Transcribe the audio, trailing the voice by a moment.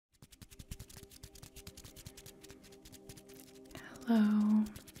Hello.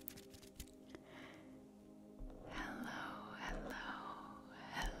 Hello, hello,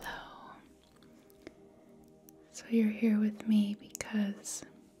 hello. So you're here with me because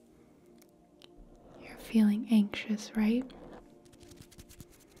you're feeling anxious, right?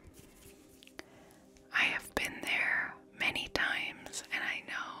 I have been there many times and I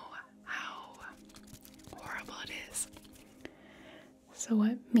know how horrible it is. So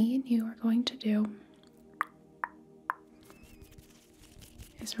what me and you are going to do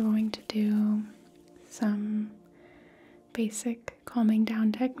is we're going to do some basic calming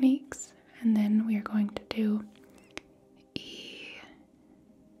down techniques, and then we are going to do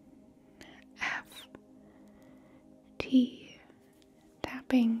EFT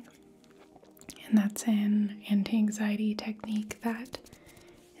tapping, and that's an anti-anxiety technique that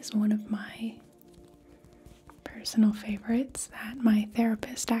is one of my personal favorites that my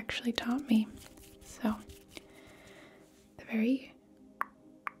therapist actually taught me. So the very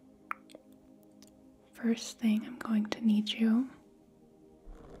first thing I'm going to need you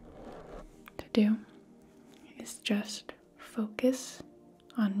to do is just focus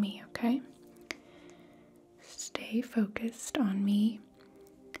on me, okay? Stay focused on me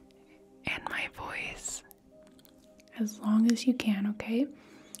and my voice as long as you can, okay?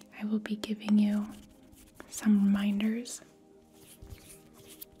 I will be giving you some reminders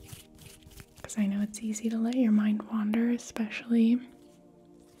because I know it's easy to let your mind wander, especially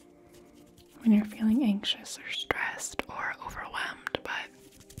when you're feeling anxious or stressed or overwhelmed, but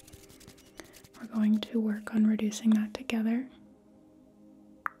we're going to work on reducing that together.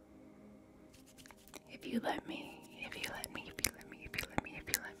 If you let me, if you let me, if you let me, if you let me, if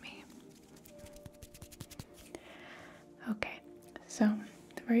you let me. Okay, so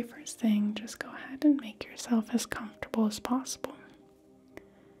the very first thing, just go ahead and make yourself as comfortable as possible.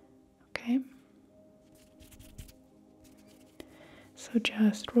 Okay? So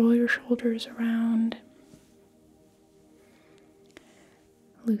just roll your shoulders around.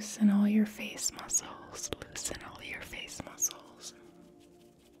 Loosen all your face muscles. Loosen all your face muscles.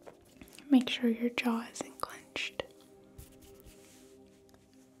 Make sure your jaw isn't clenched.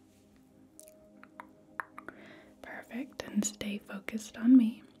 Perfect. And stay focused on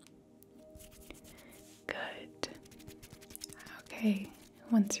me. Good. Okay.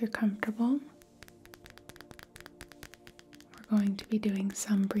 Once you're comfortable, we're going to be doing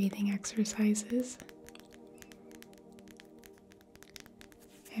some breathing exercises.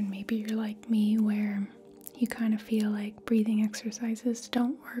 And maybe you're like me where you kind of feel like breathing exercises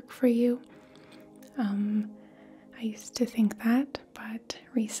don't work for you. I used to think that, but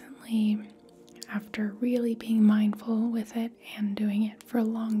recently, after really being mindful with it and doing it for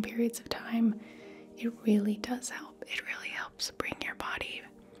long periods of time, it really does help. It really helps bring your body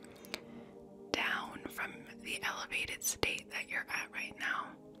down from the elevated state that you're at right now.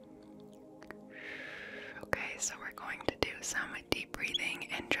 Okay, so we're going to do some deep breathing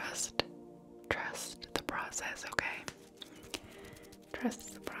and just trust the process, okay?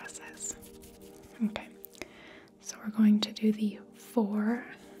 Trust the process. Okay, so we're going to do the 4,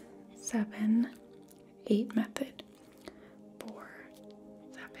 7, 8 method. 4,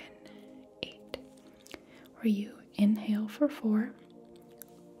 7, 8. Where you inhale for 4,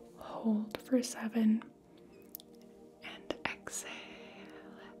 hold for 7, and exhale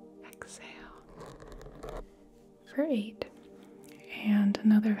for 8. And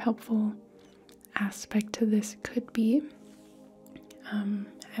another helpful aspect to this could be,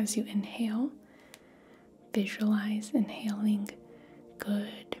 as you inhale, visualize inhaling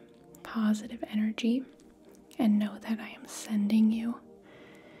good, positive energy, and know that I am sending you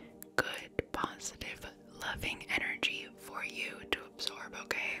good, positive, loving energy for you to absorb,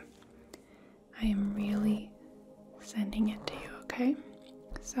 okay? I am really sending it to you, okay?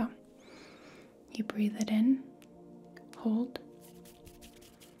 So, you breathe it in, hold,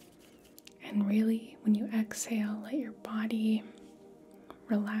 and really, when you exhale, let your body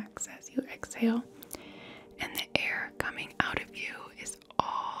relax as you exhale, and the air coming out of you is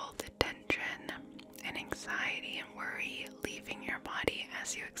all the tension and anxiety and worry leaving your body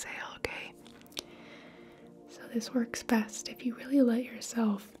as you exhale, okay? So this works best if you really let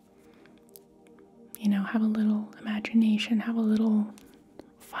yourself, have a little imagination, have a little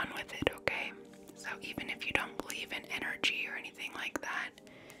fun with it, okay? So even if you don't believe in energy or anything like that,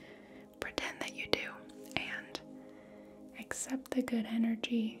 pretend that you do and accept the good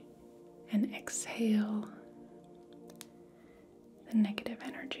energy and exhale the negative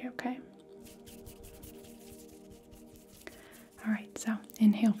energy, okay? Alright, so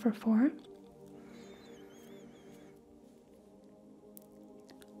inhale for 4.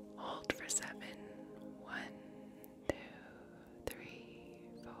 Hold for 7. 1, 2, 3.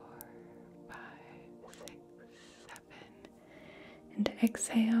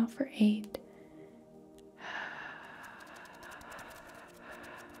 exhale for 8.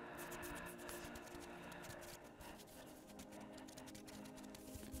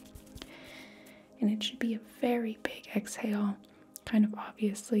 And it should be a very big exhale, kind of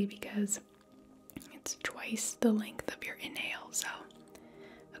obviously, because it's twice the length of your inhale. So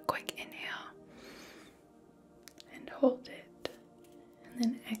a quick inhale and hold it, and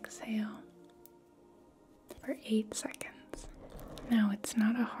then exhale for 8 seconds. Now, it's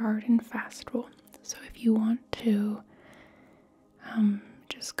not a hard and fast rule, so if you want to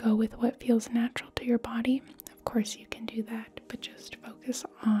just go with what feels natural to your body, of course you can do that, but just focus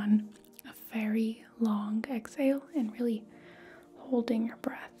on a very long exhale and really holding your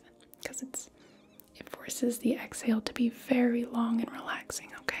breath, because it forces the exhale to be very long and relaxing,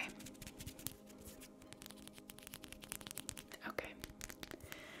 okay? Okay.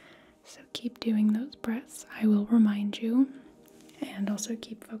 So keep doing those breaths. I will remind you, and also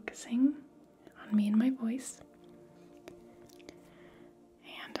keep focusing on me and my voice.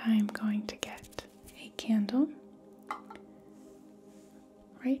 And I'm going to get a candle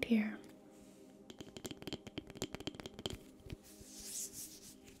right here.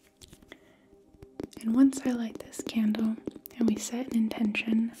 And once I light this candle and we set an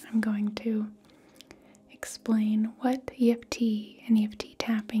intention, I'm going to explain what EFT and EFT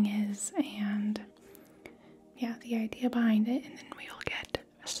tapping is, and yeah, the idea behind it, and then we will get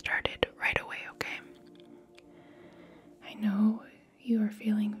started right away, okay? I know you are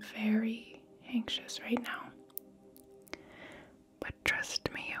feeling very anxious right now, but trust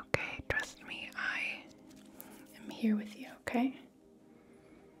me, okay? Trust me, I am here with you, okay?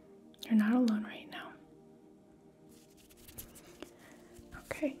 You're not alone right now.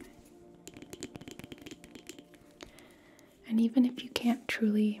 Okay. And even if you can't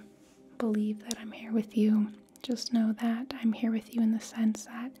truly believe that I'm here with you, just know that I'm here with you in the sense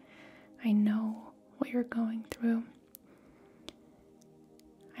that I know what you're going through.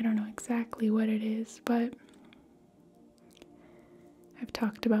 I don't know exactly what it is, but I've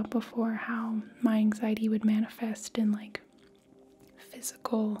talked about before how my anxiety would manifest in like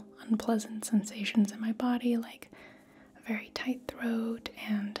physical unpleasant sensations in my body, like a very tight throat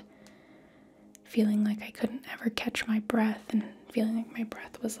and feeling like I couldn't ever catch my breath, and feeling like my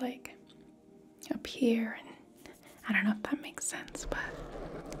breath was like up here, and I don't know if that makes sense, but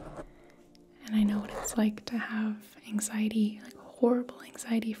and I know what it's like to have anxiety, like horrible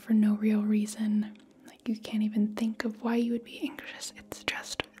anxiety for no real reason. Like you can't even think of why you would be anxious. It's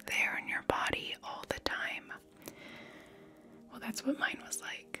just there in your body all the time. Well, that's what mine was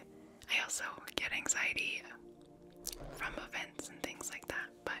like. I also get anxiety from events and things like that,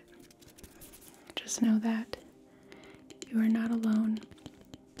 but just know that you are not alone.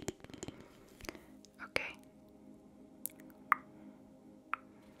 Okay.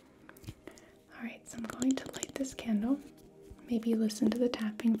 Alright, so I'm going to light this candle. Maybe listen to the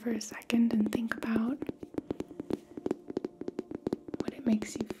tapping for a second and think about what it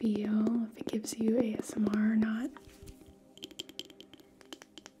makes you feel, if it gives you ASMR or not.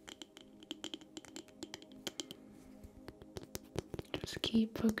 Just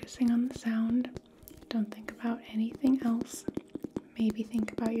keep focusing on the sound. Don't think about anything else. Maybe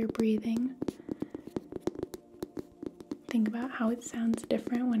think about your breathing. Think about how it sounds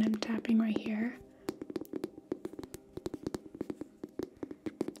different when I'm tapping right here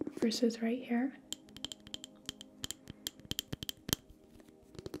versus right here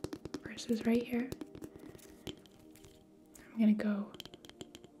versus right here. I'm gonna go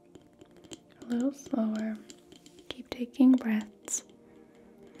a little slower. Keep taking breaths.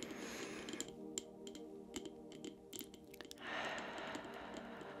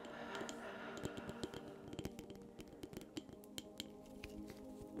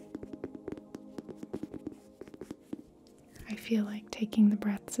 I feel like taking the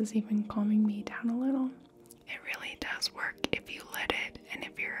breaths is even calming me down a little. It really does work if you let it and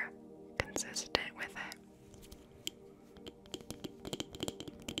if you're consistent with it.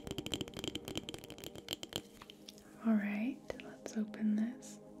 Alright, let's open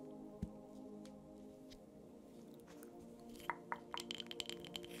this.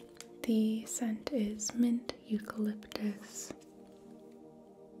 The scent is mint eucalyptus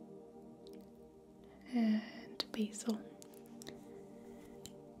and basil.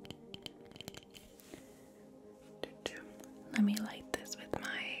 Let me light this with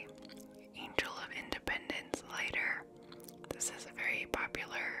my Angel of Independence lighter. This is a very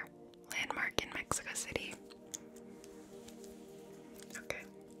popular landmark in Mexico City. Okay.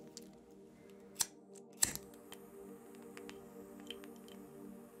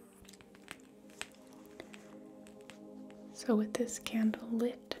 So So with this candle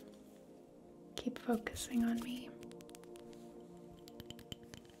lit, keep focusing on me.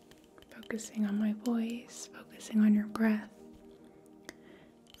 Focusing on my voice, focusing on your breath,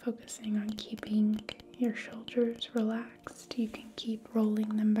 focusing on keeping your shoulders relaxed. You can keep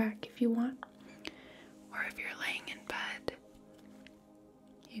rolling them back if you want. Or if you're laying in bed,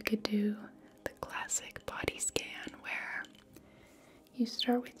 you could do the classic body scan where you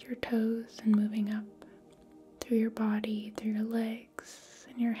start with your toes and moving up through your body, through your legs,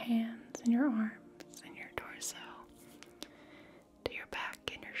 and your hands, and your arms, and your torso, to your back,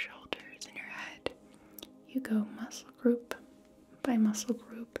 and your shoulders, and your head. You go muscle group by muscle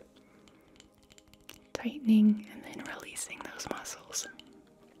group, tightening and then releasing those muscles.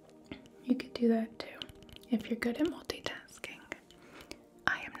 You could do that too if you're good at multitasking.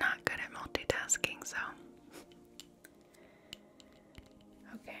 I am not good at multitasking, so.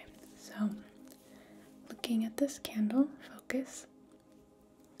 Okay, so looking at this candle, focus.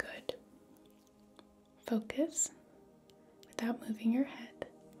 Good. Focus without moving your head.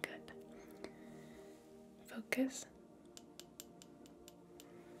 Good. Focus.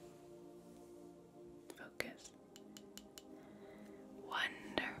 Focus.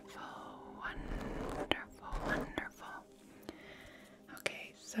 Wonderful, wonderful, wonderful.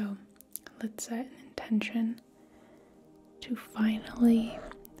 Okay, so let's set an intention to finally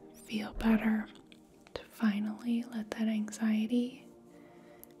feel better, to finally let that anxiety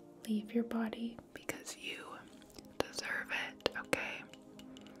leave your body, because you deserve it, okay?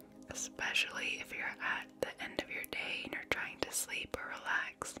 Especially if you're at the end of your day and you're trying to sleep or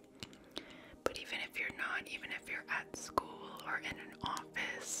relax. But even if you're not, even if you're at school or in an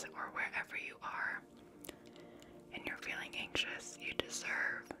office or wherever you are and you're feeling anxious, you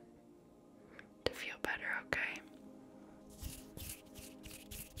deserve to feel better, okay?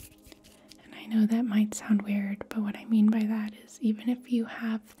 And I know that might sound weird, but what I mean by that is even if you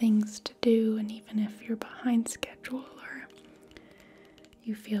have things to do and even if you're behind schedule or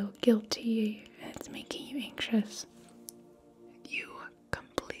you feel guilty and it's making you anxious, you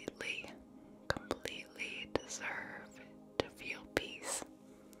completely deserve to feel peace.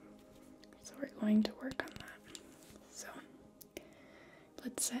 So we're going to work on that. So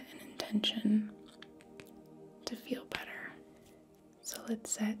let's set an intention to feel better. So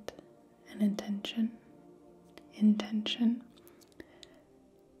let's set an intention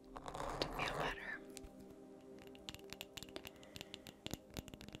to feel better.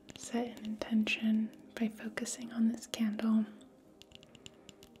 Set an intention by focusing on this candle,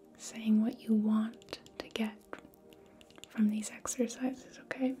 saying what you want to get from these exercises,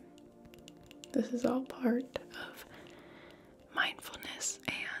 okay? This is all part of mindfulness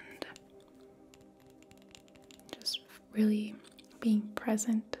and just really being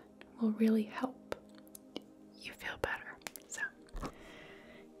present will really help you feel better. So,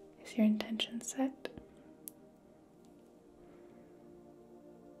 is your intention set?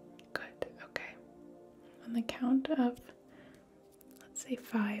 Good, okay. On the count of, let's say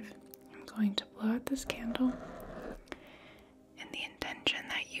 5, I'm going to blow out this candle, and the intention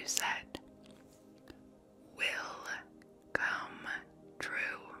that you set will come true,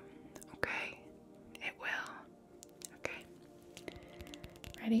 okay? It will, okay?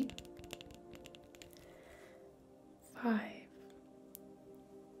 Ready? 5,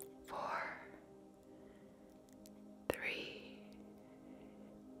 4, 3,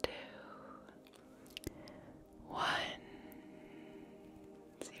 2, 1,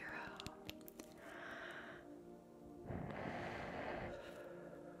 0.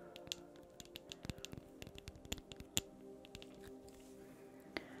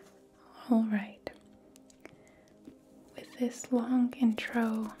 All right. With this long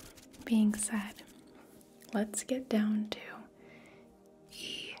intro being said, let's get down to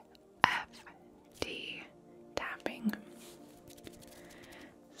EFT tapping.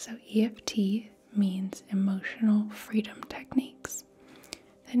 So EFT means emotional freedom techniques.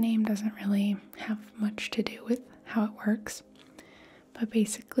 The name doesn't really have much to do with how it works, but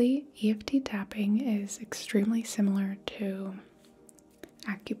basically EFT tapping is extremely similar to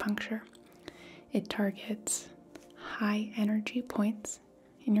acupuncture. It targets high energy points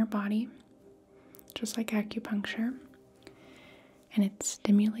in your body, just like acupuncture, and it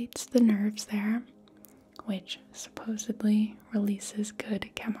stimulates the nerves there, which supposedly releases good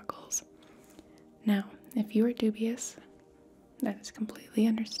chemicals. Now, if you are dubious, that is completely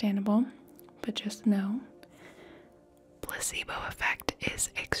understandable, but just know placebo effect is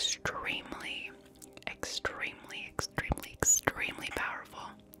extremely powerful.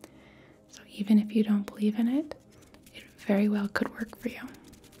 So even if you don't believe in it, it very well could work for you.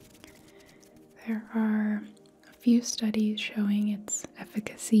 There are a few studies showing its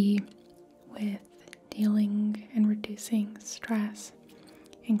efficacy with dealing and reducing stress,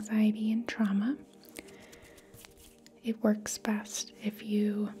 anxiety, and trauma. It works best if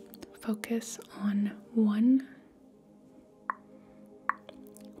you focus on one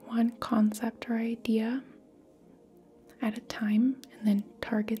concept or idea at a time, and then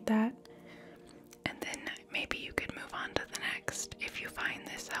target that, and then maybe you could move on to the next if you find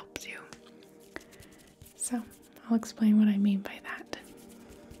this helps you. So I'll explain what I mean by that.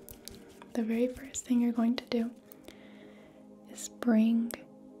 The very first thing you're going to do is bring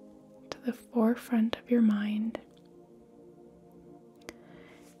to the forefront of your mind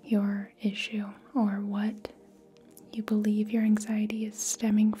your issue, or what you believe your anxiety is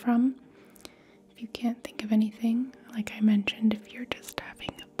stemming from. If you can't think of anything, like I mentioned, if you're just having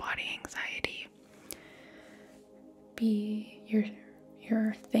body anxiety,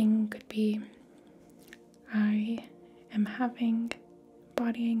 your thing could be, I am having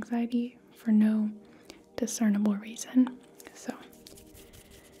body anxiety for no discernible reason. So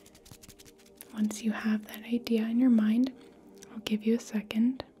once you have that idea in your mind, I'll give you a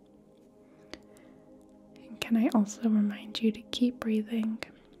second. And can I also remind you to keep breathing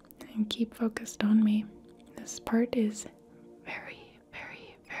and keep focused on me? This part is very,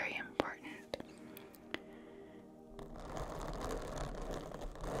 very, very important.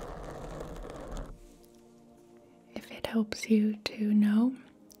 If it helps you to know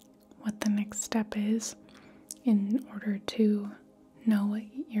what the next step is in order to know what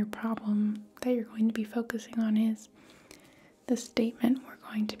your problem that you're going to be focusing on is, the statement we're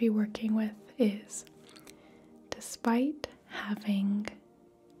going to be working with is, despite having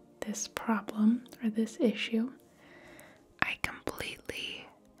this problem or this issue, I completely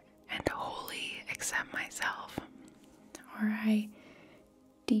and wholly accept myself, or I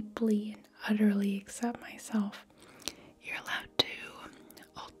deeply and utterly accept myself. You're allowed to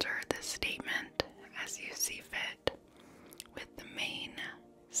alter the statement as you see fit, with the main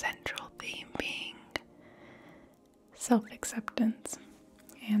central theme being self-acceptance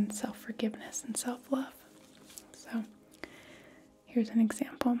and self-forgiveness and self-love. So here's an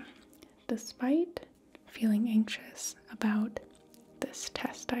example. Despite feeling anxious about this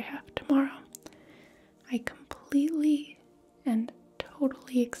test I have tomorrow, I completely and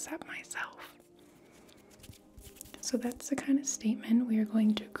totally accept myself. So that's the kind of statement we are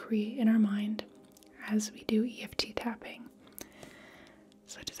going to create in our mind as we do EFT tapping.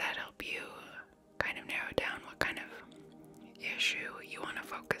 So does that help you kind of narrow down what kind of issue you want to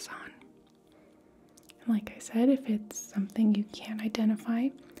focus on? And like I said, if it's something you can't identify,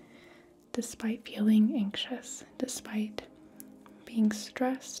 despite feeling anxious, despite being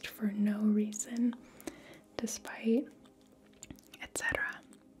stressed for no reason, despite etc.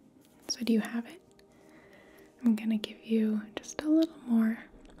 So do you have it? I'm going to give you just a little more.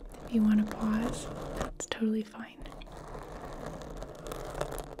 If you want to pause, that's totally fine.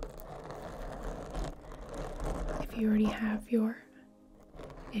 If you already have your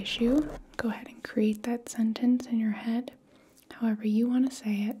issue, go ahead and create that sentence in your head, however you want to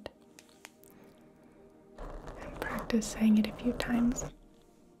say it, and practice saying it a few times.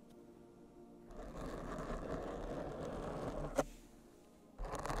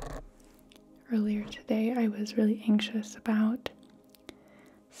 Earlier today, I was really anxious about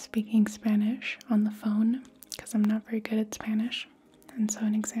speaking Spanish on the phone because I'm not very good at Spanish. And so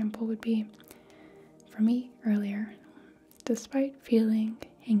an example would be, for me earlier, despite feeling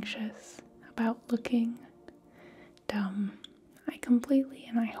anxious about looking dumb, I completely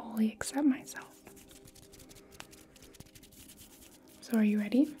and I wholly accept myself. So are you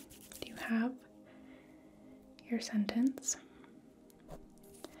ready? Do you have your sentence?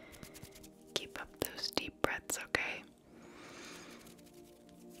 Keep up those deep breaths, okay?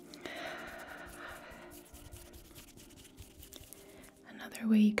 Another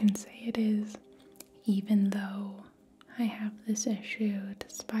way you can say it is, even though I have this issue,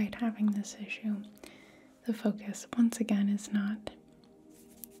 despite having this issue, the focus, once again, is not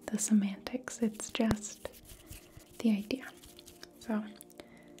the semantics, it's just the idea. So,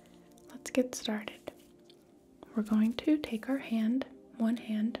 let's get started. We're going to take our hand, one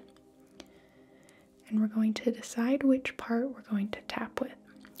hand, and we're going to decide which part we're going to tap with.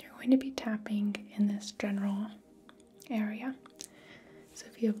 You're going to be tapping in this general area. So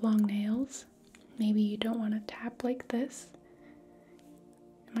if you have long nails, maybe you don't want to tap like this.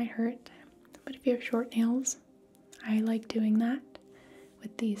 It might hurt. But if you have short nails, I like doing that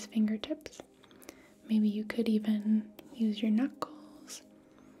with these fingertips. Maybe you could even use your knuckles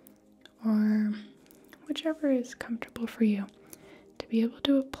or whichever is comfortable for you to be able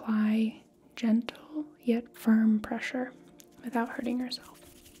to apply gentle yet firm pressure without hurting yourself.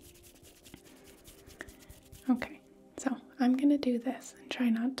 Okay, so I'm gonna do this and try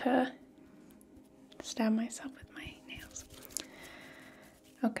not to stab myself with my nails.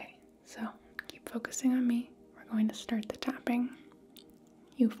 Okay, so keep focusing on me. We're going to start the tapping.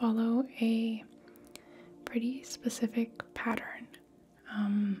 You follow a pretty specific pattern.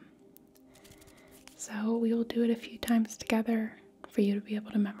 So we will do it a few times together for you to be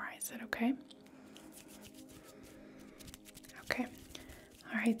able to memorize it, okay? Okay.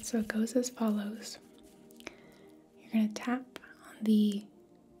 Alright, so it goes as follows. You're going to tap on the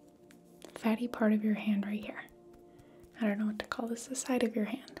fatty part of your hand right here. I don't know what to call this, the side of your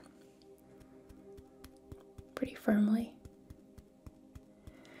hand. Pretty firmly.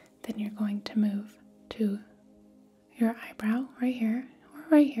 Then you're going to move to your eyebrow right here or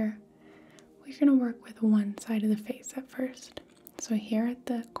right here. We're going to work with one side of the face at first. So here at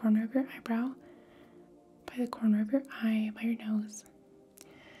the corner of your eyebrow, by the corner of your eye, by your nose.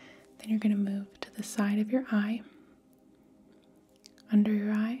 Then you're going to move to the side of your eye, under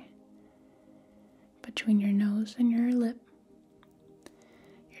your eye, between your nose and your lip,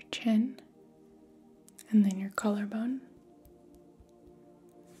 your chin, and then your collarbone,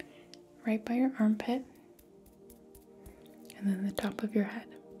 right by your armpit, and then the top of your head.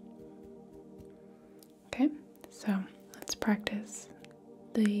 Okay, so let's practice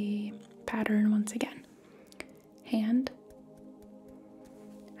the pattern once again. Hand,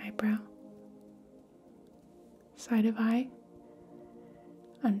 eyebrow, side of eye,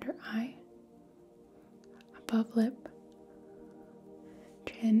 under eye, above lip,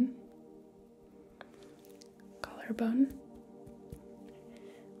 chin, collarbone,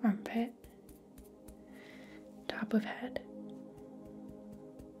 armpit, top of head.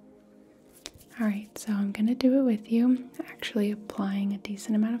 Alright, so I'm going to do it with you, actually applying a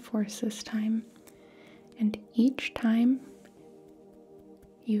decent amount of force this time. And each time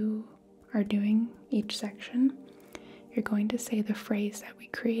you are doing each section, you're going to say the phrase that we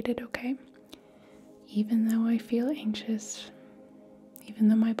created, okay? Even though I feel anxious, even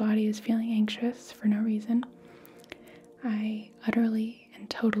though my body is feeling anxious for no reason, I utterly and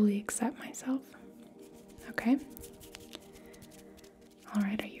totally accept myself. Okay?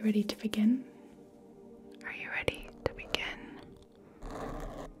 Alright, are you ready to begin? Are you ready to begin?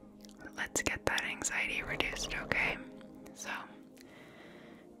 Let's get that anxiety reduced, okay? So,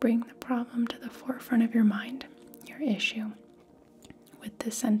 bring the problem to the forefront of your mind, your issue, with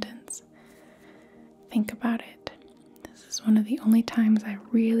this sentence. Think about it. This is one of the only times I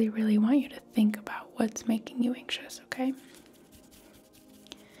really, really want you to think about what's making you anxious, okay?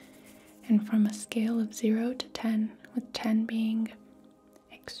 And from a scale of 0 to 10, with 10 being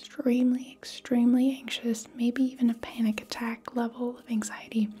extremely, extremely anxious, maybe even a panic attack level of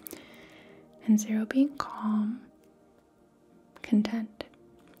anxiety, and 0 being calm, content.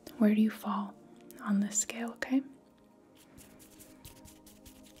 Where do you fall on this scale, okay?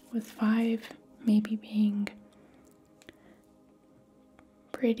 With 5 maybe being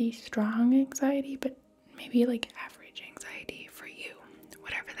pretty strong anxiety, but maybe like average anxiety for you,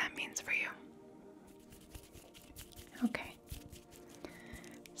 whatever that means for you. Okay.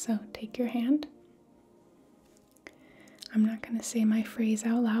 So take your hand. I'm not going to say my phrase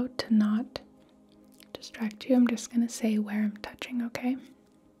out loud to not distract you. I'm just going to say where I'm touching, okay?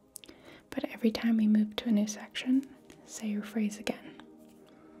 But every time we move to a new section, say your phrase again.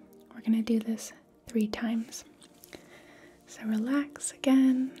 We're going to do this 3 times. So relax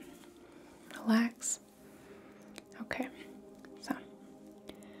again. Relax. Okay. So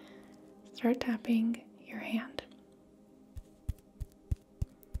start tapping your hand.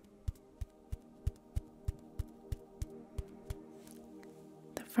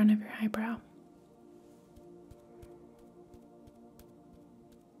 The front of your eyebrow.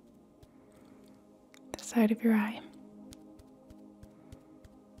 The side of your eye.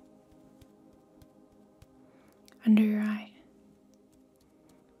 Under your eye.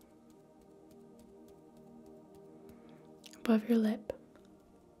 Above your lip.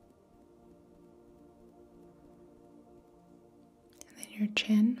 And then your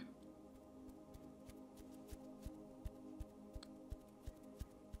chin.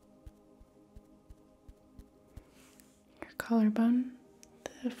 Your collarbone,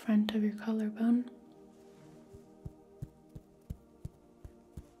 the front of your collarbone.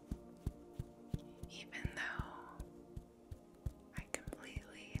 Even though I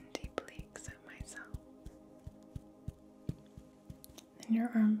completely and deeply accept myself. Then your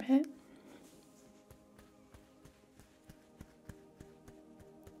armpit.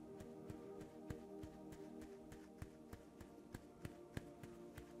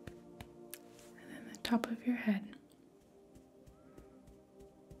 top of your head.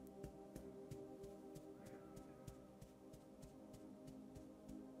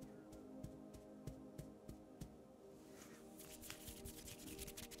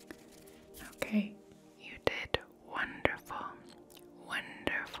 Okay, you did wonderful.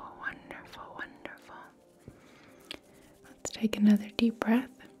 Wonderful, wonderful, wonderful. Let's take another deep breath.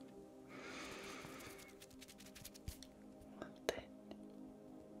 Hold it.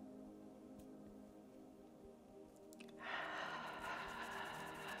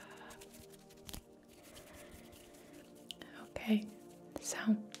 Okay, so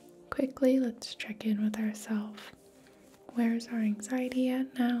quickly let's check in with ourselves. Where's our anxiety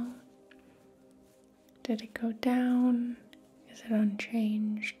at now? Did it go down? Is it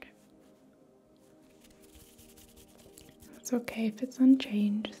unchanged? It's okay if it's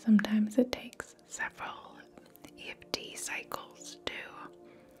unchanged. Sometimes it takes several EFT cycles to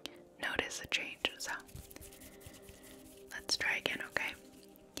notice a change. So let's try again, okay?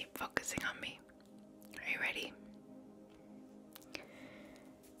 Keep focusing on me. Are you ready?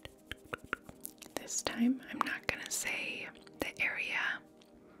 This time, I'm not going to say the area.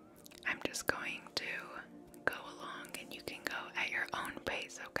 I'm just going to go along and you can go at your own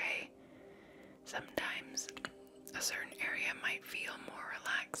pace, okay? Sometimes a certain area might feel more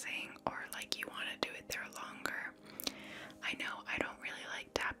relaxing or like you want to do it there longer. I know I don't really like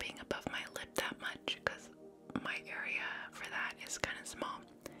tapping above my lip that much because my area for that is kind of small.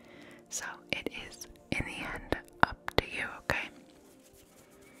 So it is, in the end, up to you, okay?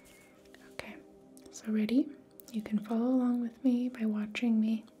 Okay, so ready? You can follow along with me by watching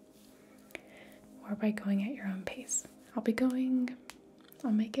me or by going at your own pace.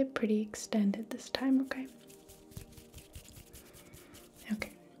 I'll make it pretty extended this time, okay?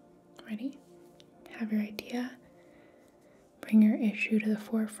 Okay, ready? Have your idea. Bring your issue to the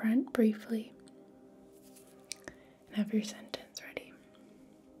forefront briefly. And have your sentence ready.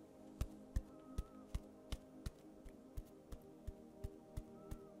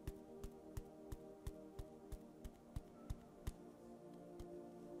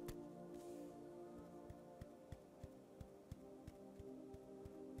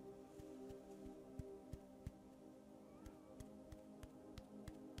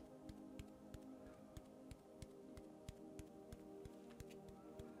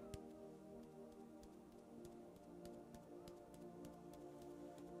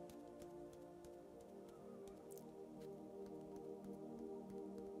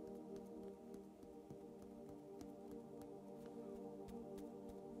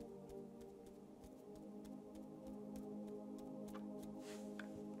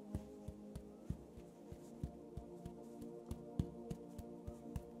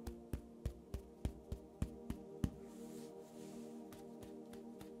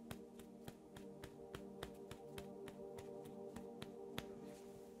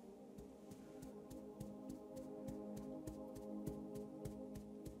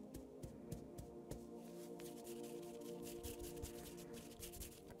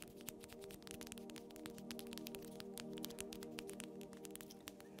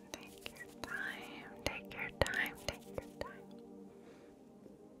 Take your time.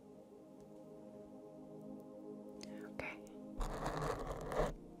 Okay.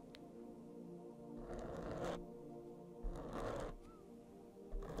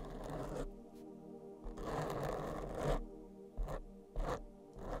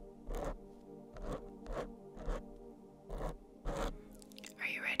 Are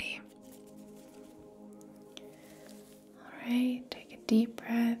you ready? Alright, take a deep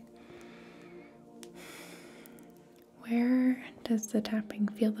breath. Where does the tapping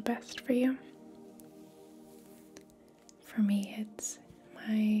feel the best for you? For me, it's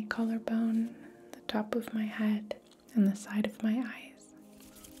my collarbone, the top of my head, and the side of my eyes.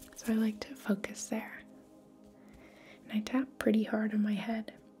 So I like to focus there. And I tap pretty hard on my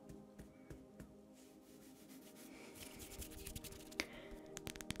head.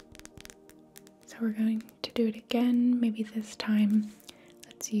 So we're going to do it again. Maybe this time,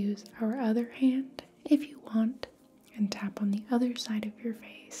 let's use our other hand, if you want, and tap on the other side of your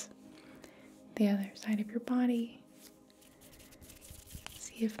face, the other side of your body.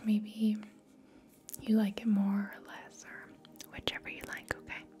 See if maybe you like it more or less, or whichever you like,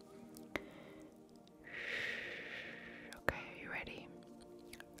 okay? Okay, are you ready?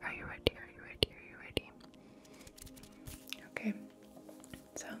 Are you ready? Are you ready? Are you ready? Okay,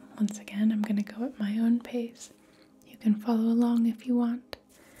 so once again, I'm going to go at my own pace. You can follow along if you want,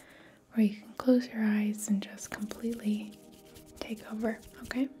 or you can close your eyes and just completely take over,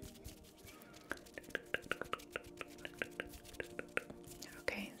 okay?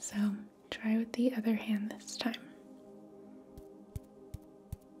 Okay, so try with the other hand this time.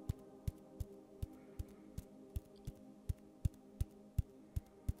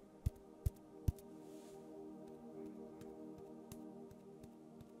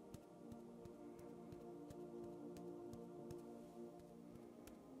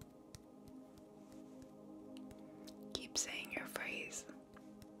 Keep saying your phrase.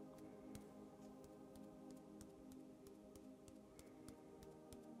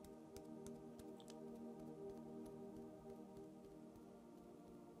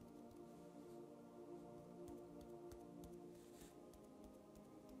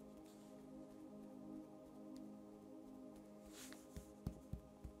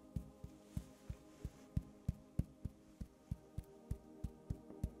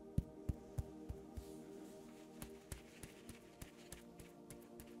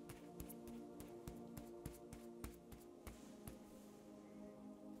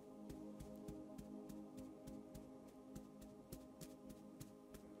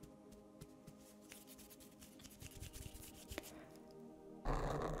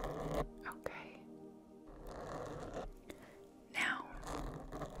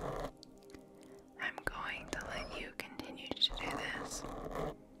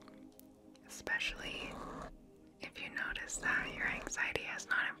 Especially if you notice that your anxiety has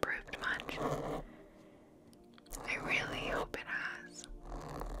not improved much. I really hope it has.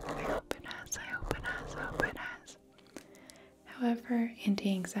 I hope it has, I hope it has, I hope it has. However,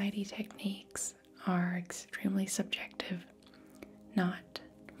 anti-anxiety techniques are extremely subjective. Not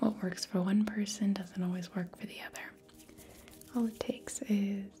what works for one person doesn't always work for the other. All it takes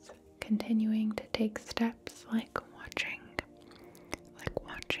is continuing to take steps like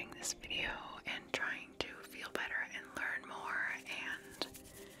watching this video and trying to feel better and learn more. And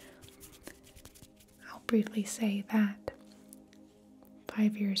I'll briefly say that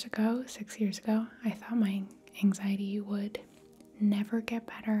 5 years ago, 6 years ago, I thought my anxiety would never get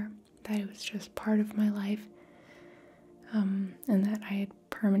better, that it was just part of my life, and that I had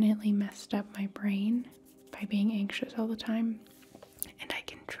permanently messed up my brain by being anxious all the time. And I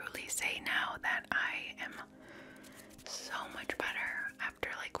can truly say now that I am so much better after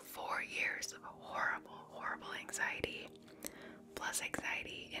like 4 years of horrible anxiety, plus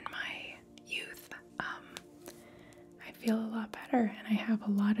anxiety in my youth. I feel a lot better, and I have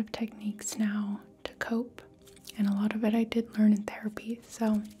a lot of techniques now to cope, and a lot of it I did learn in therapy, so,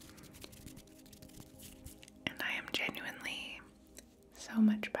 and I am genuinely so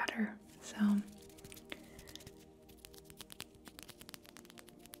much better. So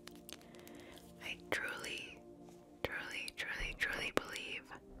I truly believe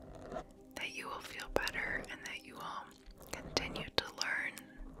that you will feel better and that you will continue to learn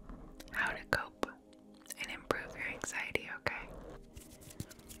how to cope and improve your anxiety, okay?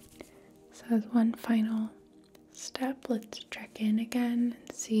 So as one final step, let's check in again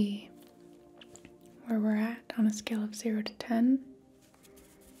and see where we're at on a scale of 0 to 10.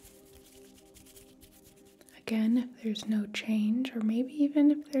 Again, if there's no change, or maybe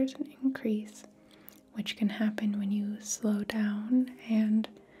even if there's an increase, which can happen when you slow down and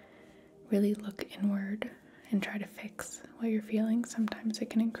really look inward and try to fix what you're feeling, sometimes it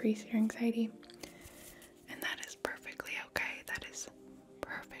can increase your anxiety. And that is perfectly okay. That is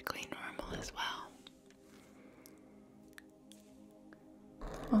perfectly normal as well.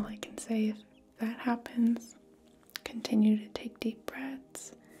 All I can say, if that happens, continue to take deep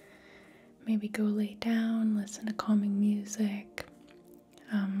breaths. Maybe go lay down, listen to calming music,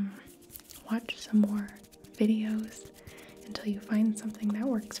 watch some more videos until you find something that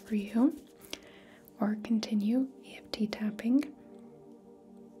works for you, or continue EFT tapping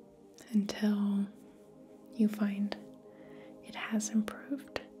until you find it has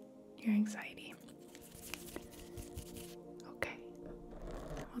improved your anxiety. Okay,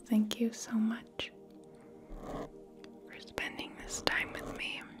 well, thank you so much